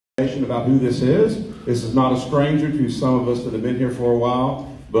information about who this is. This is not a stranger to some of us that have been here for a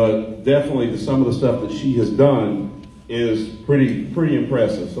while, but definitely some of the stuff that she has done is pretty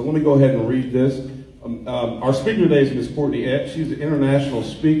impressive. So let me go ahead and read this. Our speaker today is Ms. Courtney Epps. She's an international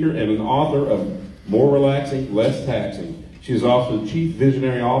speaker and an author of More Relaxing, Less Taxing. She is also the Chief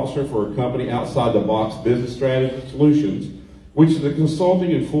Visionary Officer for a company Outside the Box Business Strategy Solutions, which is a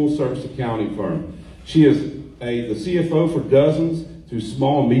consulting and full-service accounting firm. She is the CFO for dozens to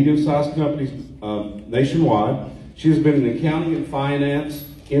small and medium-sized companies nationwide. She has been in the accounting and finance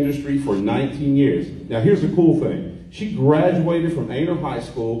industry for 19 years. Now, here's the cool thing. She graduated from Aynor High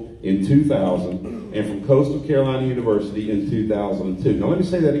School in 2000 and from Coastal Carolina University in 2002. Now, let me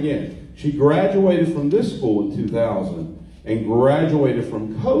say that again. She graduated from this school in 2000 and graduated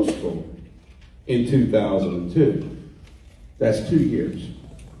from Coastal in 2002. That's 2 years.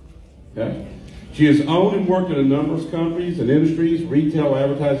 Okay? She has owned and worked in a number of companies and industries, retail,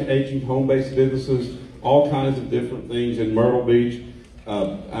 advertising, aging, home-based businesses, all kinds of different things in Myrtle Beach.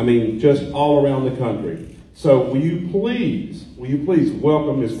 I mean, just all around the country. So will you please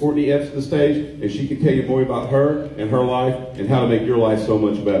welcome Ms. Courtney Epps to the stage, and she can tell you more about her and her life and how to make your life so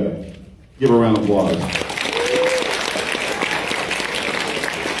much better. Give her a round of applause.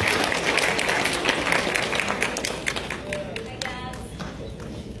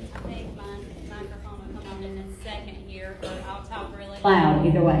 Loud,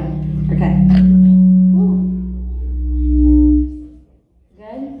 either way. Okay.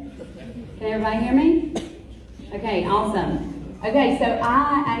 Good? Can everybody hear me? Okay, awesome. Okay, so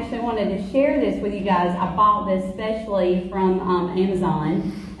I actually wanted to share this with you guys. I bought this specially from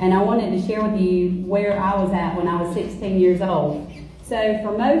Amazon, and I wanted to share with you where I was at when I was 16 years old. So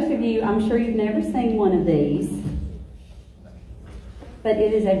for most of you, I'm sure you've never seen one of these, but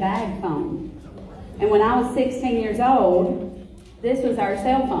it is a bag phone. And when I was 16 years old, this was our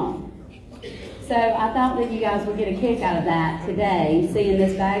cell phone. So I thought that you guys would get a kick out of that today, seeing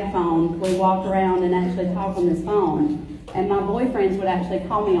this bag phone. We walk around and actually talk on this phone. And my boyfriends would actually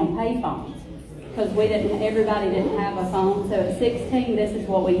call me on pay phones because everybody didn't have a phone. So at 16, this is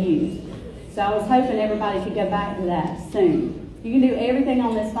what we used. So I was hoping everybody could go back to that soon. You can do everything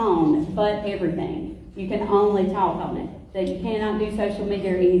on this phone, but everything. You can only talk on it. That you cannot do social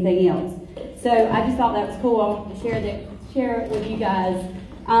media or anything else. So I just thought that was cool. I wanted to share it with you guys.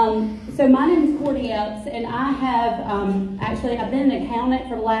 So my name is Courtney Epps, and I have I've been an accountant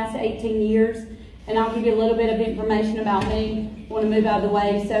for the last 18 years, and I'll give you a little bit of information about me. I want to move out of the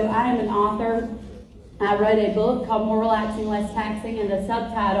way. So I am an author. I wrote a book called More Relaxing, Less Taxing, and the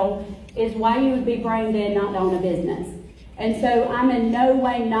subtitle is Why You Would Be Brain Dead Not to Own a Business. And so I'm in no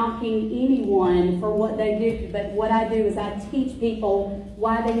way knocking anyone for what they do, but what I do is I teach people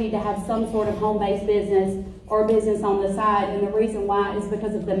why they need to have some sort of home-based business or business on the side, and the reason why is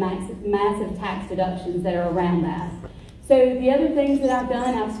because of the massive tax deductions that are around that. So the other things that I've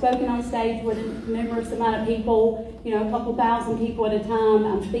done, I've spoken on stage with a numerous amount of people, you know, a couple thousand people at a time.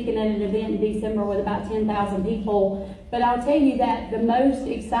 I'm speaking at an event in December with about 10,000 people. But I'll tell you that the most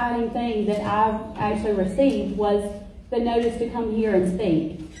exciting thing that I've actually received was the notice to come here and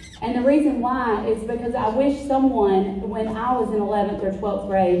speak. And the reason why is because I wish someone, when I was in 11th or 12th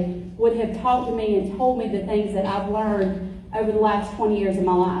grade, would have talked to me and told me the things that I've learned over the last 20 years of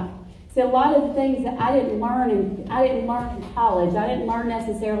my life. So a lot of the things that I didn't learn in college, I didn't learn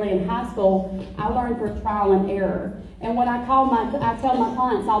necessarily in high school, I learned through trial and error. And what I tell my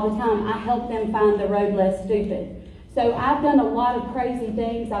clients all the time, I help them find the road less stupid. So I've done a lot of crazy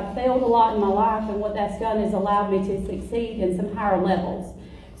things. I've failed a lot in my life, and what that's done is allowed me to succeed in some higher levels.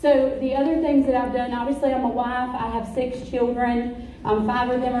 So the other things that I've done, obviously I'm a wife. I have 6 children. 5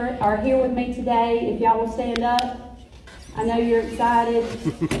 of them are here with me today. If y'all will stand up. I know you're excited.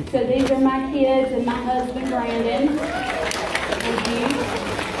 So these are my kids and my husband, Brandon. Thank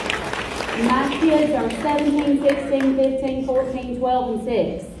you. My kids are 17, 16, 15, 14, 12, and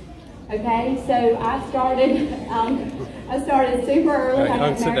 6. Okay, so I started super early. I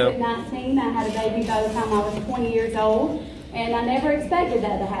got married at 19. I had a baby by the time I was 20 years old. And I never expected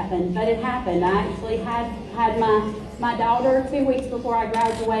that to happen, but it happened. I actually had my daughter 2 weeks before I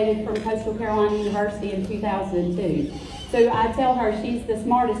graduated from Coastal Carolina University in 2002. So I tell her she's the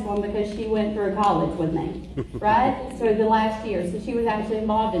smartest one because she went through college with me, right? So the last year. So she was actually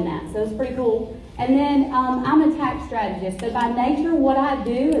involved in that. So it's pretty cool. And then I'm a tax strategist. So by nature, what I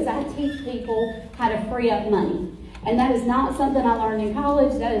do is I teach people how to free up money. And that is not something I learned in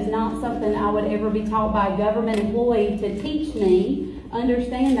college. That is not something I would ever be taught by a government employee to teach me.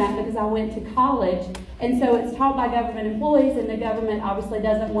 Understand that, because I went to college. And so it's taught by government employees, and the government obviously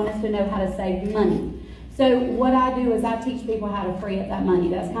doesn't want us to know how to save money. So what I do is I teach people how to free up that money.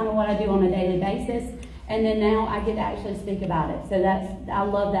 That's kind of what I do on a daily basis. And then now I get to actually speak about it. So I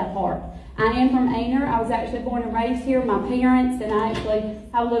love that part. I am from Aynor. I was actually born and raised here. My parents, and I actually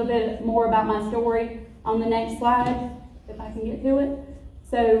have a little bit more about my story on the next slide, if I can get to it.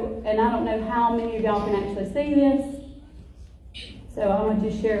 So, and I don't know how many of y'all can actually see this. So I'm going to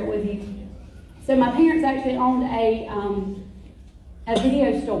just share it with you. So my parents actually owned a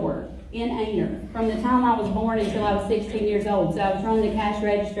video store in Aynor from the time I was born until I was 16 years old. So I was running the cash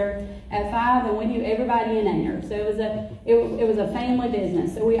register at 5, and we knew everybody in Aynor. So it was a family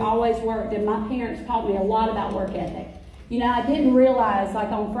business. So we always worked, and my parents taught me a lot about work ethic. You know, I didn't realize, like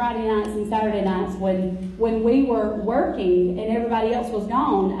on Friday nights and Saturday nights when we were working and everybody else was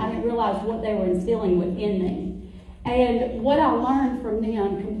gone, I didn't realize what they were instilling within me. And what I learned from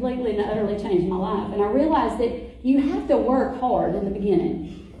them completely and utterly changed my life. And I realized that you have to work hard in the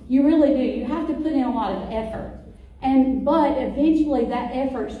beginning. You really do. You have to put in a lot of effort. But eventually that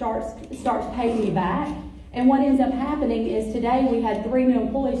effort starts paying you back. And what ends up happening is today we had 3 new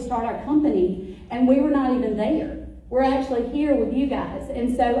employees start our company, and we were not even there. We're actually here with you guys.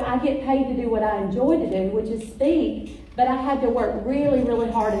 And so I get paid to do what I enjoy to do, which is speak. But I had to work really,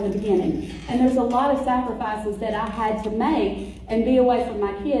 really hard in the beginning. And there's a lot of sacrifices that I had to make and be away from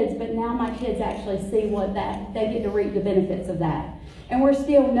my kids, but now my kids actually see they get to reap the benefits of that. And we're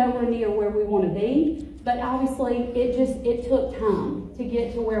still nowhere near where we want to be, but obviously it took time to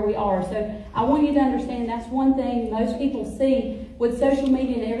get to where we are. So I want you to understand that's one thing most people see with social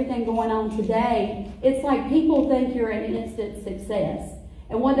media and everything going on today. It's like people think you're an instant success.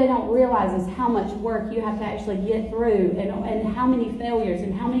 And what they don't realize is how much work you have to actually get through, and how many failures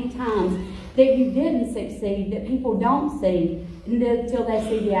and how many times that you didn't succeed that people don't see until they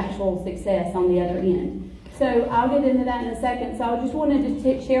see the actual success on the other end. So I'll get into that in a second. So I just wanted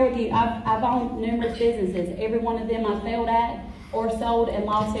to share with you, I've owned numerous businesses. Every one of them I failed at or sold and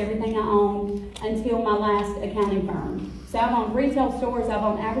lost everything I owned until my last accounting firm. So I've owned retail stores, I've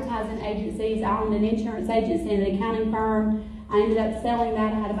owned advertising agencies, I owned an insurance agency and an accounting firm. I ended up selling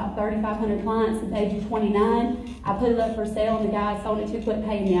that. I had about 3,500 clients at the age of 29. I put it up for sale, and the guy I sold it to quit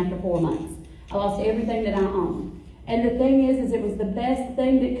paying me after 4 months. I lost everything that I owned. And the thing is it was the best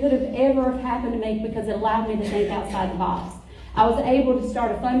thing that could have ever happened to me because it allowed me to think outside the box. I was able to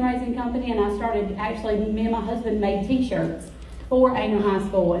start a fundraising company, and I started, actually, me and my husband made t-shirts for Aynor High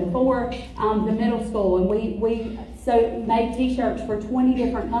School and for the middle school. And we made t-shirts for 20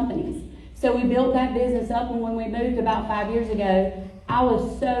 different companies. So we built that business up, and when we moved about 5 years ago, I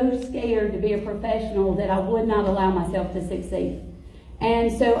was so scared to be a professional that I would not allow myself to succeed.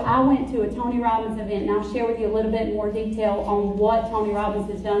 And so I went to a Tony Robbins event, and I'll share with you a little bit more detail on what Tony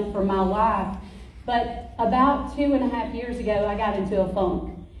Robbins has done for my life. But about 2.5 years ago, I got into a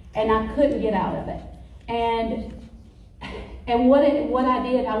funk, and I couldn't get out of it. And what I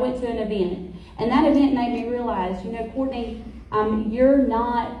did, I went to an event, and that event made me realize, you know, Courtney, you're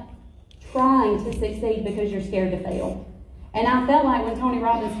not trying to succeed because you're scared to fail. And I felt like when Tony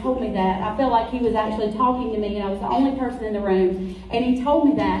Robbins told me that, I felt like he was actually talking to me, and I was the only person in the room, and he told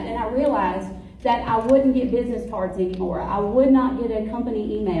me that, and I realized that I wouldn't get business cards anymore. I would not get a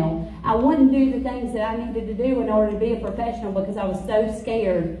company email. I wouldn't do the things that I needed to do in order to be a professional because I was so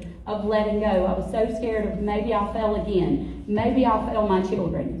scared of letting go. I was so scared of maybe I'll fail again. Maybe I'll fail my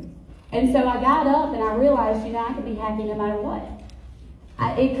children. And so I got up and I realized, you know, I could be happy no matter what.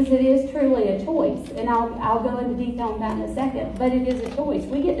 Because it is truly a choice, and I'll go into detail on that in a second, but it is a choice.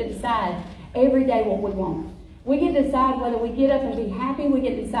 We get to decide every day what we want. We get to decide whether we get up and be happy, we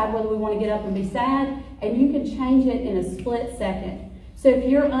get to decide whether we want to get up and be sad, and you can change it in a split second. So if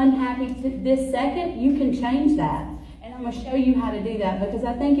you're unhappy this second, you can change that, and I'm going to show you how to do that, because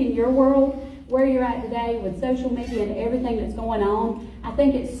I think in your world, where you're at today with social media and everything that's going on, I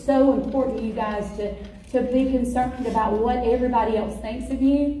think it's so important, you guys, to be concerned about what everybody else thinks of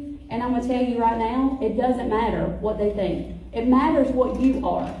you. And I'm going to tell you right now, it doesn't matter what they think. It matters what you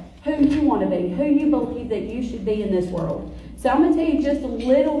are, who you want to be, who you believe that you should be in this world. So I'm going to tell you just a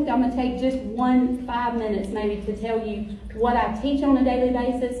little, I'm going to take just 5 minutes maybe to tell you what I teach on a daily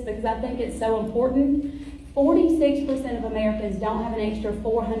basis, because I think it's so important. 46% of Americans don't have an extra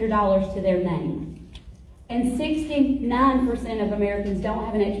 $400 to their name. And 69% of Americans don't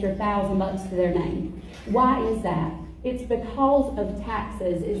have an extra $1,000 to their name. Why is that? It's because of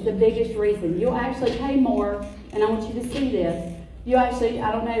taxes is the biggest reason. You'll actually pay more, and I want you to see this. You actually,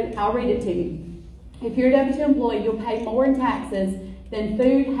 I don't know, I'll read it to you. If you're a W-2 employee, you'll pay more in taxes than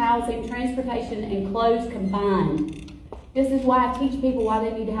food, housing, transportation, and clothes combined. This is why I teach people why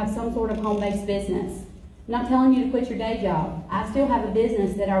they need to have some sort of home-based business. I'm not telling you to quit your day job. I still have a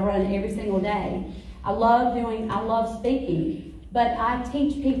business that I run every single day. I love speaking, but I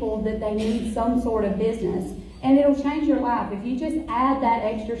teach people that they need some sort of business. And it'll change your life. If you just add that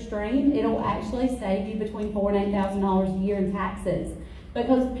extra stream, it'll actually save you between $4,000 and $8,000 a year in taxes.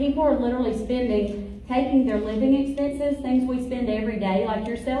 Because people are literally taking their living expenses, things we spend every day, like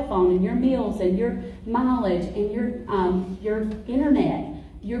your cell phone and your meals and your mileage and your internet,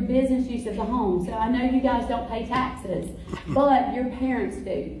 your business use of the home. So I know you guys don't pay taxes, but your parents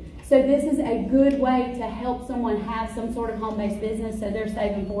do. So this is a good way to help someone have some sort of home-based business so they're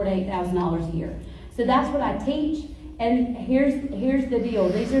saving $4,000 to $8,000 a year. So that's what I teach, and here's the deal.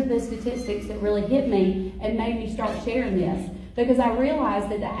 These are the statistics that really hit me and made me start sharing this, because I realized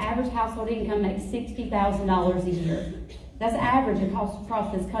that the average household income makes $60,000 a year. That's average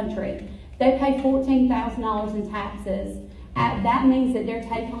across this country. They pay $14,000 in taxes. That means that their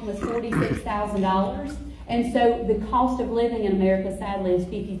take home is $46,000, and so the cost of living in America, sadly, is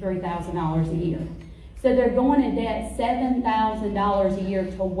 $53,000 a year. So they're going in debt $7,000 a year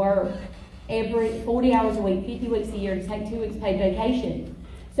to work every 40 hours a week, 50 weeks a year, to take 2 weeks paid vacation.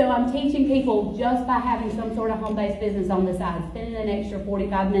 So I'm teaching people just by having some sort of home-based business on the side, spending an extra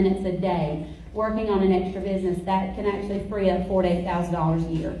 45 minutes a day working on an extra business, that can actually free up $4,000 to $8,000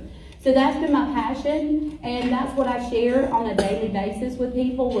 a year. So that's been my passion, and that's what I share on a daily basis with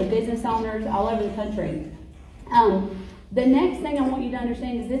people, with business owners all over the country. The next thing I want you to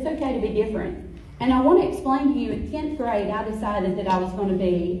understand is it's okay to be different. And I want to explain to you, at 10th grade, I decided that I was going to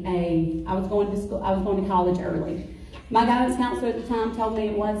college early. My guidance counselor at the time told me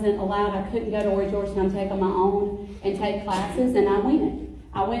it wasn't allowed. I couldn't go to Ori Georgetown Tech on my own and take classes, and I went.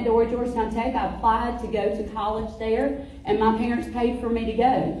 I went to Ori Georgetown Tech. I applied to go to college there, and my parents paid for me to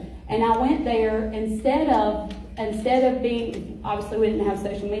go. And I went there instead of being, obviously we didn't have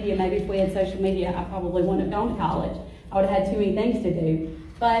social media. Maybe if we had social media, I probably wouldn't have gone to college. I would have had too many things to do.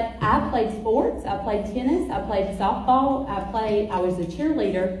 But I played sports, I played tennis, I played softball, I was a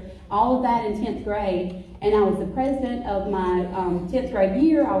cheerleader, all of that in 10th grade. And I was the president of my 10th grade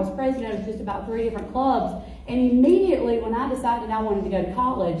year. I was president of just about 3 different clubs. And immediately when I decided I wanted to go to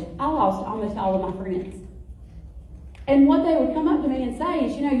college, I lost almost all of my friends. And what they would come up to me and say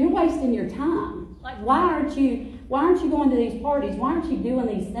is, you're wasting your time. Like, why aren't you going to these parties? Why aren't you doing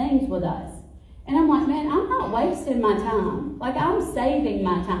these things with us? And I'm like, man, I'm not wasting my time. Like, I'm saving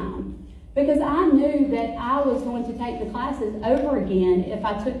my time. Because I knew that I was going to take the classes over again if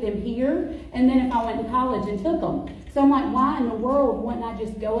I took them here, and then if I went to college and took them. So I'm like, why in the world wouldn't I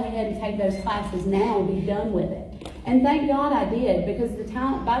just go ahead and take those classes now and be done with it? And thank God I did, because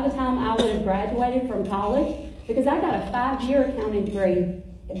by the time I would have graduated from college, because I got a 5-year accounting degree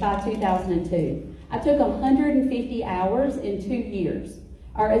by 2002. I took 150 hours in 2 years.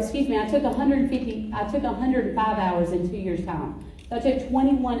 Or excuse me, I took 105 hours in 2 years' time. So I took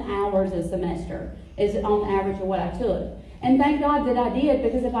 21 hours a semester is on average of what I took. And thank God that I did,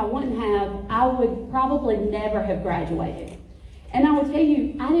 because if I wouldn't have, I would probably never have graduated. And I will tell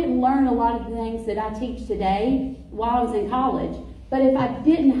you, I didn't learn a lot of the things that I teach today while I was in college. But if I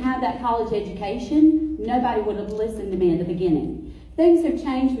didn't have that college education, nobody would have listened to me in the beginning. Things have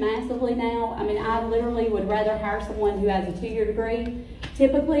changed massively now. I mean, I literally would rather hire someone who has a 2-year degree,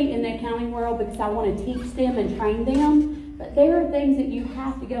 typically in the accounting world, because I want to teach them and train them. But there are things that you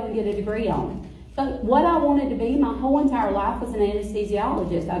have to go and get a degree on. But what I wanted to be my whole entire life was an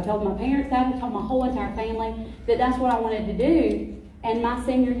anesthesiologist. I told my parents that, I told my whole entire family that that's what I wanted to do. And my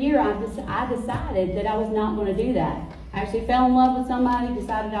senior year, I decided that I was not going to do that. I actually fell in love with somebody,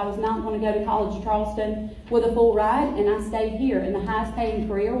 decided I was not going to go to college in Charleston with a full ride, and I stayed here. And the highest paying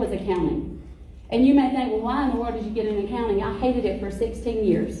career was accounting. And you may think, well, why in the world did you get into accounting? I hated it for 16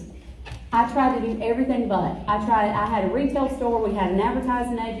 years. I tried to do everything but. I had a retail store, we had an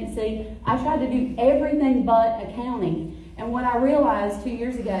advertising agency. I tried to do everything but accounting. And what I realized 2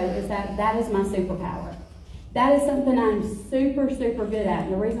 years ago is that that is my superpower. That is something I'm super, super good at.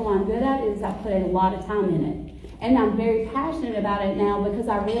 And the reason why I'm good at it is I put a lot of time in it. And I'm very passionate about it now because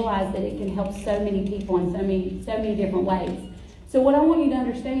I realize that it can help so many people in so many different ways. So what I want you to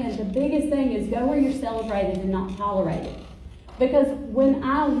understand, the biggest thing is go where you're celebrated and not tolerated. Because when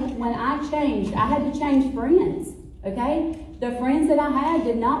I changed, I had to change friends, okay? The friends that I had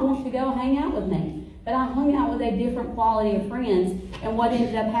did not want to go hang out with me. But I hung out with a different quality of friends, and what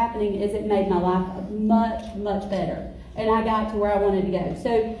ended up happening is it made my life much, much better. And I got to where I wanted to go.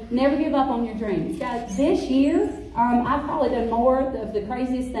 So never give up on your dreams. Guys, this year, I've probably done more of the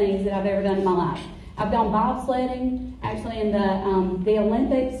craziest things that I've ever done in my life. I've done bobsledding, actually in the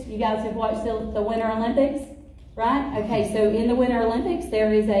Olympics. You guys have watched the Winter Olympics, right? Okay, so in the Winter Olympics,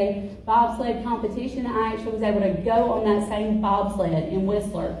 there is a bobsled competition. I actually was able to go on that same bobsled in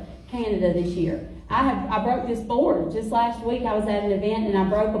Whistler, Canada this year. I broke this board. Just last week I was at an event and I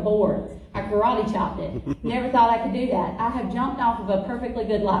broke a board. I karate chopped it. Never thought I could do that. I have jumped off of a perfectly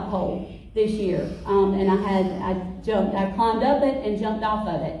good light pole this year. And I climbed up it and jumped off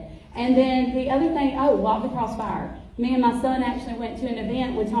of it. And then the other thing, walked across fire. Me and my son actually went to an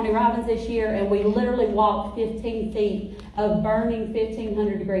event with Tony Robbins this year, and we literally walked 15 feet of burning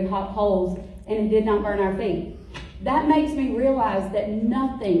 1,500-degree hot coals, and it did not burn our feet. That makes me realize that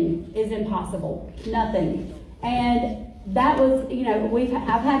nothing is impossible. Nothing. And that was,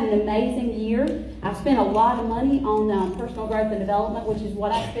 I've had an amazing year. I've spent a lot of money on personal growth and development, which is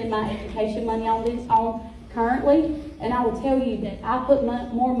what I spend my education money on currently. And I will tell you that I put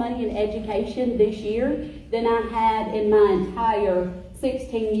more money in education this year than I had in my entire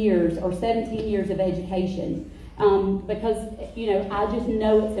 16 years or 17 years of education. Because, I just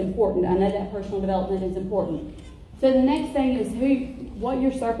know it's important. I know that personal development is important. So the next thing is what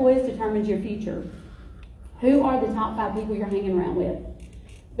your circle is determines your future. Who are the top 5 people you're hanging around with?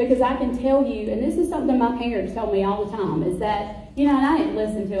 Because I can tell you, and this is something my parents told me all the time, is that, and I didn't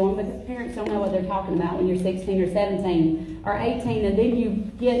listen to them because parents don't know what they're talking about when you're 16 or 17 or 18, and then you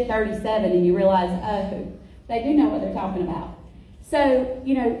get 37 and you realize, oh, they do know what they're talking about. So,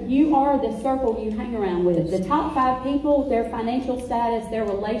 you are the circle you hang around with. The top 5 people, their financial status, their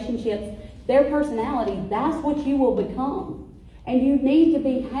relationships, their personality, that's what you will become. And you need to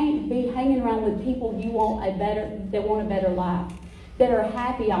be hanging around with people that want a better life, that are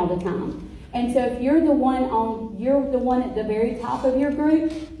happy all the time. And so if you're the one at the very top of your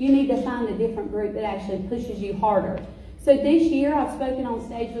group, you need to find a different group that actually pushes you harder. So this year I've spoken on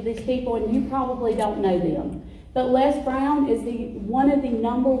stage with these people, and you probably don't know them. But Les Brown is one of the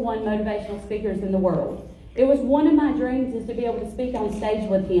 #1 motivational speakers in the world. It was one of my dreams is to be able to speak on stage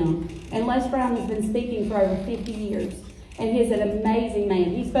with him. And Les Brown has been speaking for over 50 years. And he's an amazing man.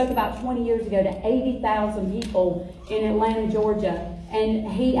 He spoke about 20 years ago to 80,000 people in Atlanta, Georgia. And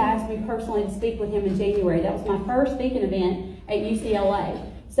he asked me personally to speak with him in January. That was my first speaking event at UCLA.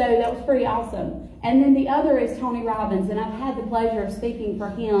 So that was pretty awesome. And then the other is Tony Robbins. And I've had the pleasure of speaking for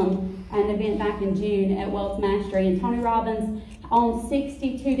him at an event back in June at Wealth Mastery. And Tony Robbins owns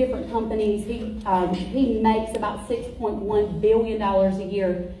 62 different companies. He makes about $6.1 billion a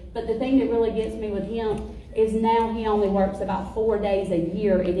year. But the thing that really gets me with him is now he only works about 4 days a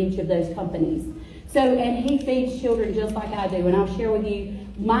year in each of those companies. So, and he feeds children just like I do. And I'll share with you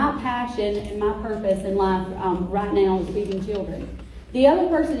my passion and my purpose in life right now is feeding children. The other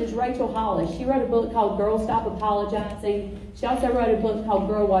person is Rachel Hollis. She wrote a book called Girl Stop Apologizing. She also wrote a book called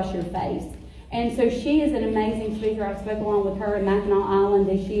Girl Wash Your Face. And so she is an amazing speaker. I've spoken along with her in Mackinac Island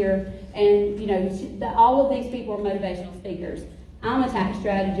this year. And, all of these people are motivational speakers. I'm a tax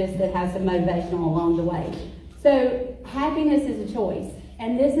strategist that has some motivational along the way. So happiness is a choice.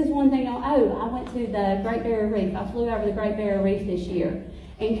 And this is one thing, I went to the Great Barrier Reef. I flew over the Great Barrier Reef this year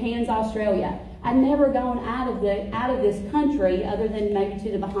in Cairns, Australia. I'd never gone out of this country other than maybe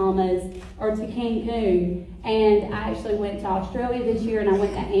to the Bahamas or to Cancun. And I actually went to Australia this year and I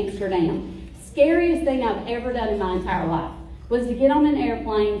went to Amsterdam. Scariest thing I've ever done in my entire life was to get on an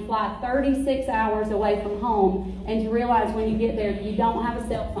airplane, fly 36 hours away from home, and to realize when you get there, you don't have a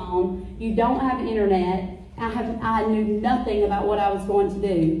cell phone, you don't have internet. I knew nothing about what I was going to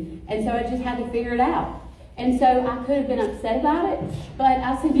do. And so I just had to figure it out. And so I could have been upset about it, but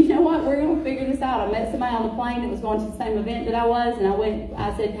I said, you know what, we're going to figure this out. I met somebody on the plane that was going to the same event that I was, and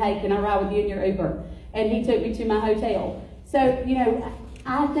I said, hey, can I ride with you in your Uber? And he took me to my hotel. So,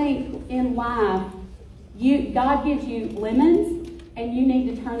 I think in life, God gives you lemons, and you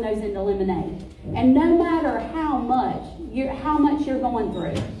need to turn those into lemonade. And no matter how much you're going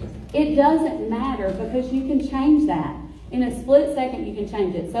through, it doesn't matter because you can change that. In a split second, you can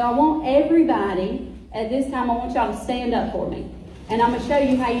change it. So I want everybody, at this time, I want y'all to stand up for me. And I'm going to show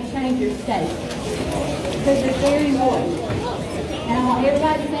you how you change your state. Because it's very important. And I want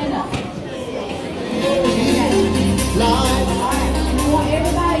everybody to stand up. Okay. All right. I want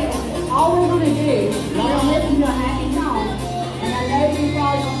everybody, all we're going to do, we're going to listen to a happy song. And I know you're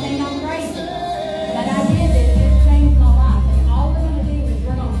probably going to think I'm crazy. But I did this. This changed my life. And all we're going to do is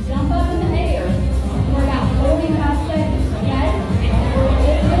we're going to jump up in the air for about 45 seconds, okay? Let's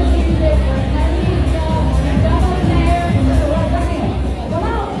just use this for a second. We're going to jump up in the air and we're going to rub our hands. Come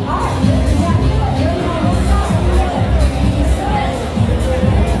on. All right. Let's do it. Let's go.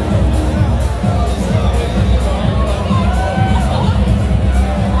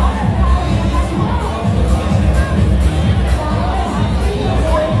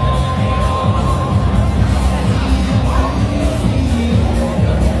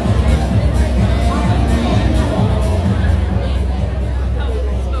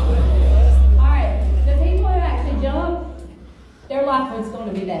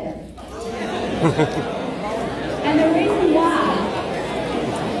 better. And the reason why,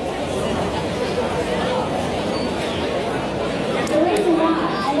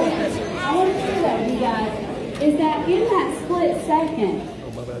 I want to share that with you guys, is that in that split second,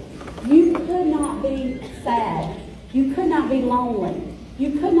 you could not be sad. You could not be lonely.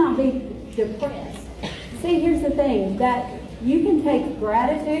 You could not be depressed. See, here's the thing, that you can take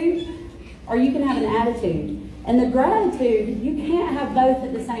gratitude or you can have an attitude. And the gratitude, you can't have both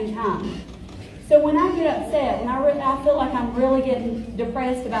at the same time. So when I get upset, when I feel like I'm really getting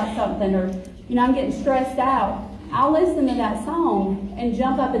depressed about something, or I'm getting stressed out, I'll listen to that song and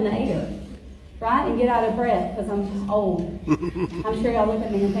jump up in the air, right? And get out of breath because I'm old. I'm sure y'all look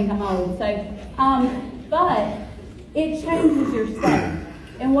at me and think I'm old. So, but it changes your state.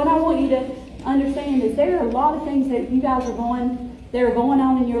 And what I want you to understand is there are a lot of things that you guys are going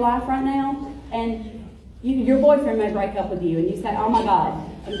on in your life right now, and your boyfriend may break up with you, and you say, "Oh my God,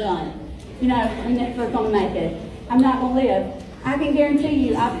 I'm done. I'm never going to make it. I'm not going to live." I can guarantee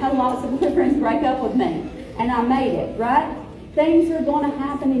you, I've had lots of boyfriends break up with me, and I made it, right? Things are going to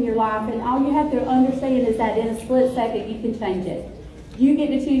happen in your life, and all you have to understand is that in a split second, you can change it. You get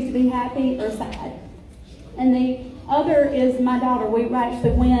to choose to be happy or sad. And the other is my daughter. We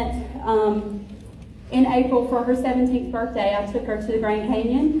actually went in April for her 17th birthday. I took her to the Grand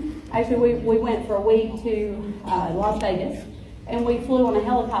Canyon. Actually, we went for a week to Las Vegas, and we flew on a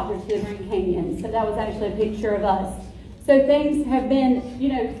helicopter to the Grand Canyon. So that was actually a picture of us. So things have been,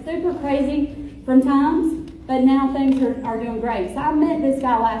 super crazy from times, but now things are doing great. So I met this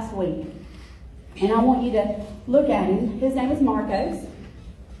guy last week, and I want you to look at him. His name is Marcos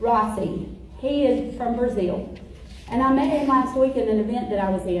Rossi. He is from Brazil. And I met him last week at an event that I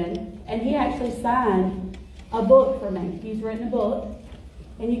was in, and he actually signed a book for me. He's written a book,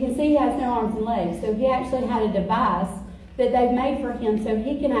 and you can see he has no arms and legs. So he actually had a device that they've made for him so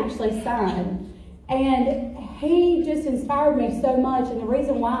he can actually sign. And he just inspired me so much, and the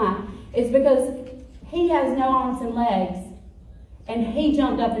reason why is because he has no arms and legs, and he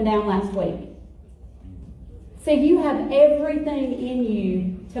jumped up and down last week. See, you have everything in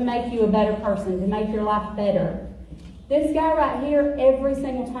you to make you a better person, to make your life better. This guy right here, every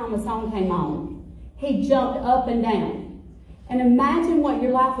single time a song came on, he jumped up and down. And imagine what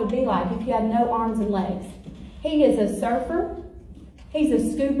your life would be like if you had no arms and legs. He is a surfer. He's a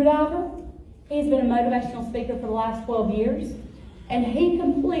scuba diver. He's been a motivational speaker for the last 12 years. And he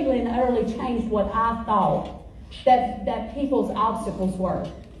completely and utterly changed what I thought that people's obstacles were.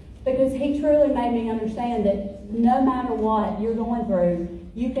 Because he truly made me understand that no matter what you're going through,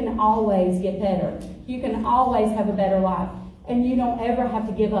 you can always get better. You can always have a better life. And you don't ever have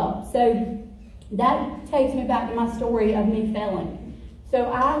to give up. So that takes me back to my story of me failing.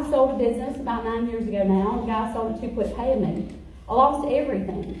 So I sold a business about 9 years ago now. The guy sold it to quit paying me. I lost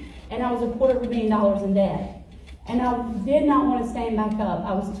everything. And I was $250,000 in debt. And I did not want to stand back up.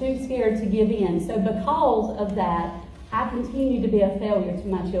 I was too scared to give in. So because of that, I continued to be a failure to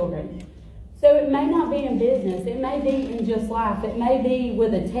my children. So it may not be in business. It may be in just life. It may be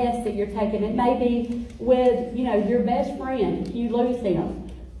with a test that you're taking. It may be with, your best friend. You lose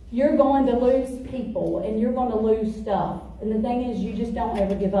them. You're going to lose people, and you're going to lose stuff. And the thing is, you just don't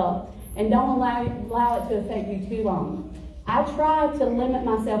ever give up. And don't allow it to affect you too long. I try to limit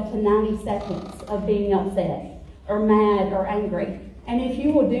myself to 90 seconds of being upset or mad or angry. And if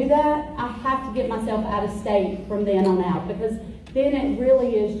you will do that, I have to get myself out of state from then on out, because then it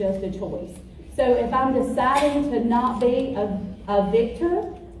really is just a choice. So if I'm deciding to not be a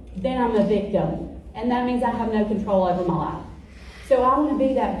victor, then I'm a victim. And that means I have no control over my life. So I want to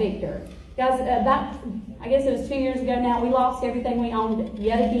be that victor. Guys, I guess it was 2 years ago now, we lost everything we owned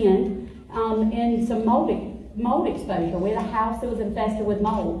yet again in some mold exposure. We had a house that was infested with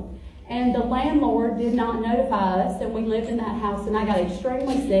mold. And the landlord did not notify us, and we lived in that house, and I got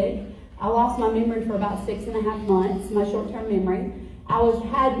extremely sick. I lost my memory for about 6.5 months, my short-term memory. I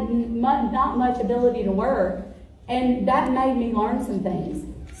had not much ability to work, and that made me learn some things.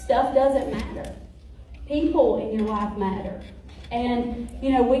 Stuff doesn't matter. People in your life matter. And,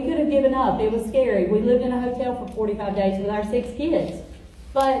 we could have given up. It was scary. We lived in a hotel for 45 days with our 6 kids.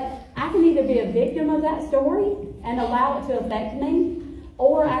 But I can either be a victim of that story and allow it to affect me,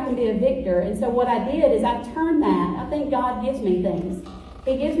 or I can be a victor. And so what I did is I turned that. I think God gives me things.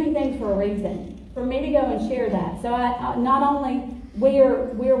 He gives me things for a reason, for me to go and share that. So I not only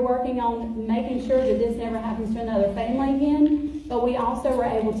we're working on making sure that this never happens to another family again, but we also were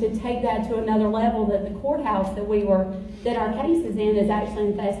able to take that to another level, that the courthouse that our case is in is actually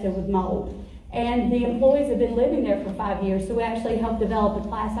infested with mold. And the employees have been living there for 5 years, so we actually helped develop a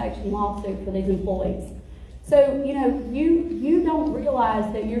class action lawsuit for these employees. So, you know, you don't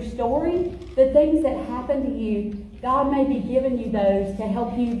realize that your story, the things that happen to you, God may be giving you those to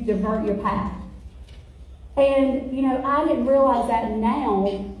help you divert your path. And, you know, I didn't realize that. Now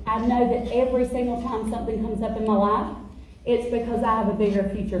I know that every single time something comes up in my life, it's because I have a bigger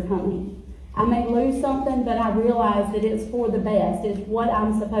future coming. I may lose something, but I realize that it's for the best. It's what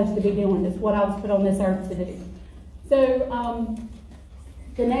I'm supposed to be doing. It's what I was put on this earth to do. So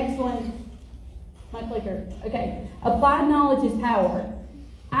the next one, my clicker. Okay. Applied knowledge is power.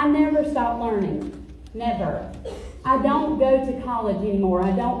 I never stop learning. Never. I don't go to college anymore.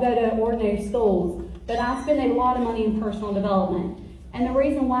 I don't go to ordinary schools. But I spend a lot of money in personal development. And the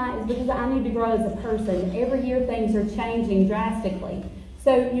reason why is because I need to grow as a person. Every year things are changing drastically.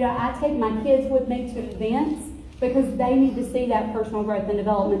 So, you know, I take my kids with me to events because they need to see that personal growth and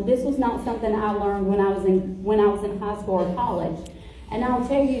development. This was not something I learned when I was in high school or college. And I'll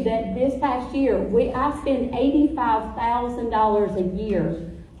tell you that this past year, I spend $85,000 a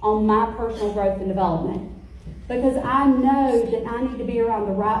year on my personal growth and development. Because I know that I need to be around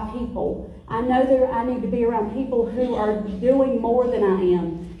the right people. I know that I need to be around people who are doing more than I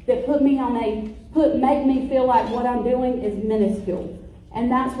am, that make me feel like what I'm doing is minuscule.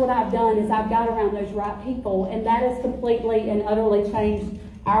 And that's what I've done, is I've got around those right people, and that has completely and utterly changed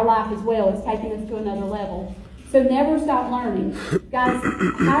our life as well. It's taken us to another level. So never stop learning. Guys,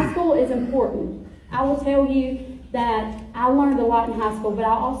 high school is important. I will tell you that I learned a lot in high school, but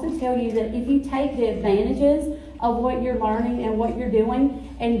I'll also tell you that if you take the advantages of what you're learning and what you're doing,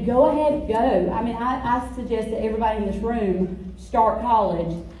 and go ahead, go. I mean, I suggest that everybody in this room start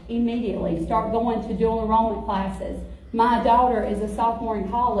college immediately. Start going to dual enrollment classes. My daughter is a sophomore in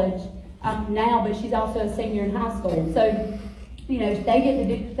college now, but she's also a senior in high school. So, you know, they get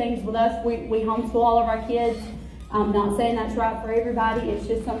to do things with us. We homeschool all of our kids. I'm not saying that's right for everybody. It's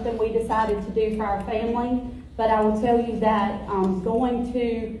just something we decided to do for our family. But I will tell you that going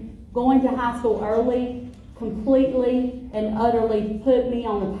to high school early completely and utterly put me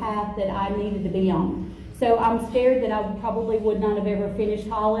on the path that I needed to be on. So I'm scared that I probably would not have ever finished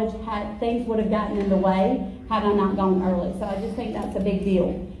college. Things would have gotten in the way had I not gone early. So I just think that's a big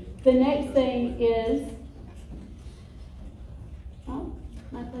deal. The next thing is, oh,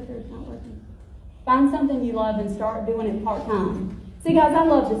 my clicker is not working. Find something you love and start doing it part-time. See, guys, I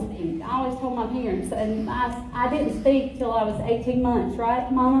love to speak. I always told my parents, and I didn't speak till I was 18 months,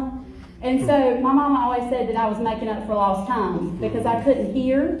 right, Mama? And so my mama always said that I was making up for lost time because I couldn't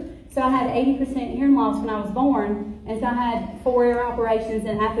hear. So I had 80% hearing loss when I was born, and so I had 4 ear operations,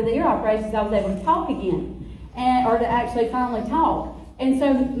 and after the ear operations, I was able to talk again, or to actually finally talk. And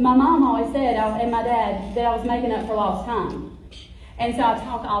so my mom always said, and my dad, that I was making up for lost time. And so I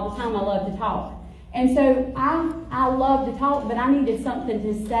talk all the time. I love to talk. And so I love to talk, but I needed something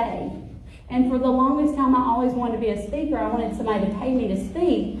to say. And for the longest time, I always wanted to be a speaker. I wanted somebody to pay me to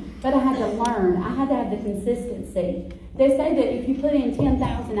speak, but I had to learn. I had to have the consistency. They say that if you put in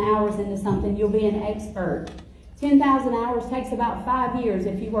 10,000 hours into something, you'll be an expert. 10,000 hours takes about 5 years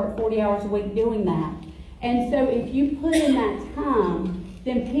if you work 40 hours a week doing that. And so if you put in that time,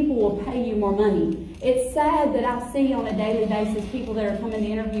 then people will pay you more money. It's sad that I see on a daily basis people that are coming to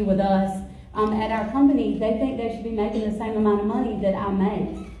interview with us at our company, they think they should be making the same amount of money that I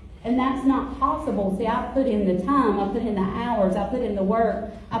make. And that's not possible. See, I put in the time, I put in the hours, I put in the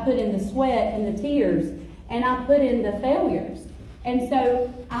work, I put in the sweat and the tears, and I put in the failures. And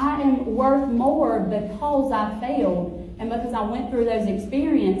so I am worth more because I failed and because I went through those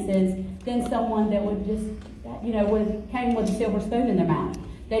experiences than someone that would just, you know, came with a silver spoon in their mouth.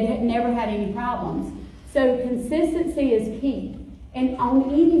 They had never had any problems. So consistency is key. And on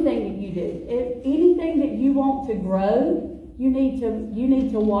anything that you do, anything that you want to grow, you need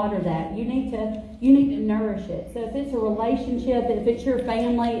to water that. You need to nourish it. So if it's a relationship, if it's your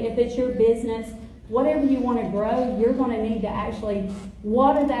family, if it's your business, whatever you want to grow, you're going to need to actually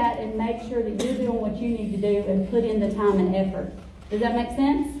water that and make sure that you're doing what you need to do and put in the time and effort. Does that make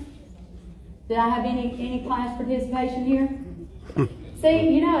sense? Did I have any class participation here?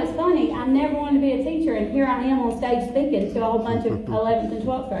 See, you know, it's funny. I never wanted to be a teacher, and here I am on stage speaking to a whole bunch of 11th and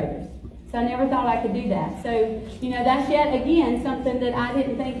 12th graders. So I never thought I could do that. So, you know, that's yet again something that I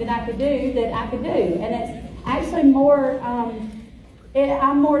didn't think that I could do, And it's actually more,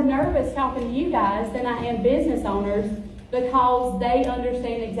 I'm more nervous talking to you guys than I am business owners because they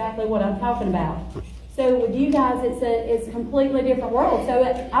understand exactly what I'm talking about. So with you guys, it's a completely different world. So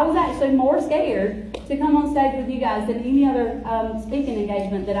I was actually more scared to come on stage with you guys than any other speaking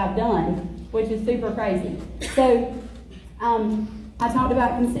engagement that I've done, which is super crazy. So I talked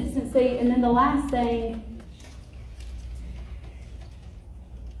about consistency, and then the last thing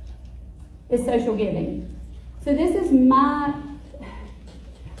is social giving. So this is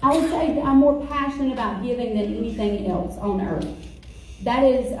I would say that I'm more passionate about giving than anything else on earth. That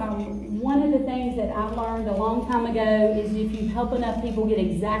is one of the things that I learned a long time ago is if you help enough people get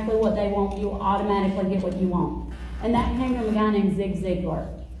exactly what they want, you'll automatically get what you want. And that came from a guy named Zig Ziglar.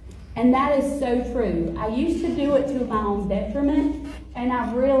 And that is so true. I used to do it to my own detriment, and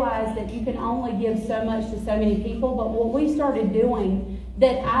I've realized that you can only give so much to so many people, but what we started doing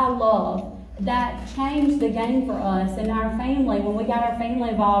that I love, that changed the game for us and our family when we got our family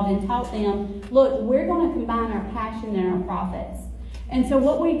involved and taught them, look, we're going to combine our passion and our profits. And so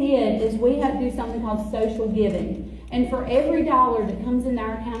what we did is we had to do something called social giving. And for every dollar that comes into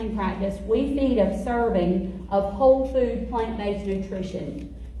our accounting practice, we feed a serving of whole food, plant-based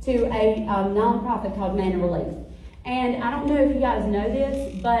nutrition to a nonprofit called Manna Relief. And I don't know if you guys know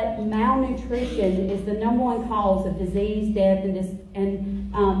this, but malnutrition is the #1 cause of disease, death, and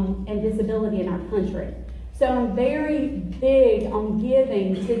disability in our country. So I'm very big on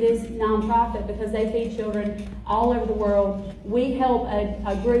giving to this nonprofit because they feed children all over the world. We help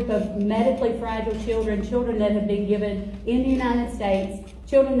a group of medically fragile children, children that have been given in the United States,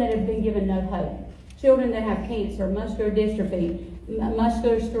 children that have been given no hope, children that have cancer, muscular dystrophy,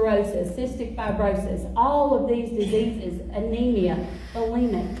 muscular sclerosis, cystic fibrosis, all of these diseases, anemia,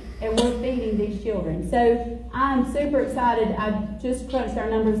 bulimic, and we're feeding these children. So I'm super excited. I just crunched our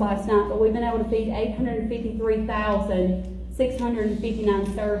numbers last night, but we've been able to feed 853,659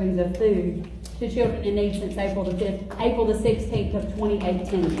 servings of food to children in need since April the 16th of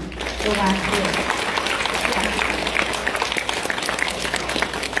 2018, the last year.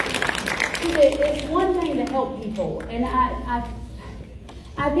 It's one thing to help people, and I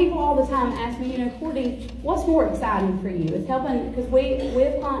people all the time ask me, Courtney, what's more exciting for you? It's helping, because we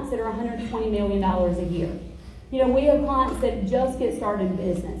have clients that are $120 million a year. We have clients that just get started in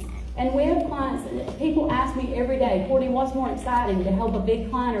business. And we have clients, people ask me every day, Courtney, what's more exciting, to help a big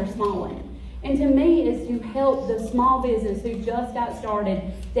client or a small one? And to me, it's to help the small business who just got started,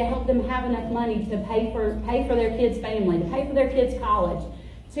 to help them have enough money to pay for their kids' family, to pay for their kids' college,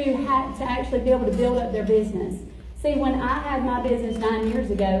 to actually be able to build up their business. See, when I had my business 9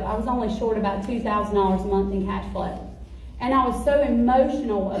 years ago, I was only short about $2,000 a month in cash flow. And I was so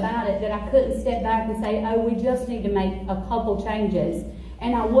emotional about it that I couldn't step back and say, oh, we just need to make a couple changes.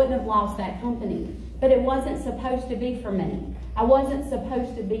 And I wouldn't have lost that company. But it wasn't supposed to be for me. I wasn't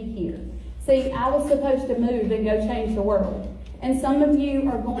supposed to be here. See, I was supposed to move and go change the world. And some of you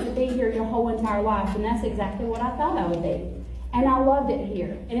are going to be here your whole entire life, and that's exactly what I thought I would be. And I loved it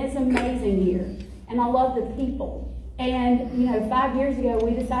here. And it's amazing here. And I love the people. And, 5 years ago,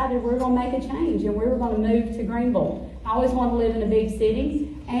 we decided we were going to make a change and we were going to move to Greenville. I always wanted to live in a big city.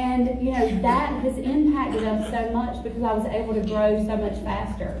 And, that has impacted us so much because I was able to grow so much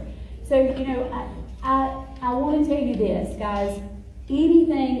faster. So, I want to tell you this, guys.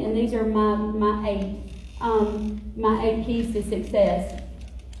 Anything, and these are my eight keys to success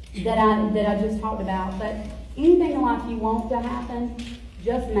that I just talked about, but anything in life you want to happen,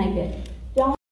 just make it.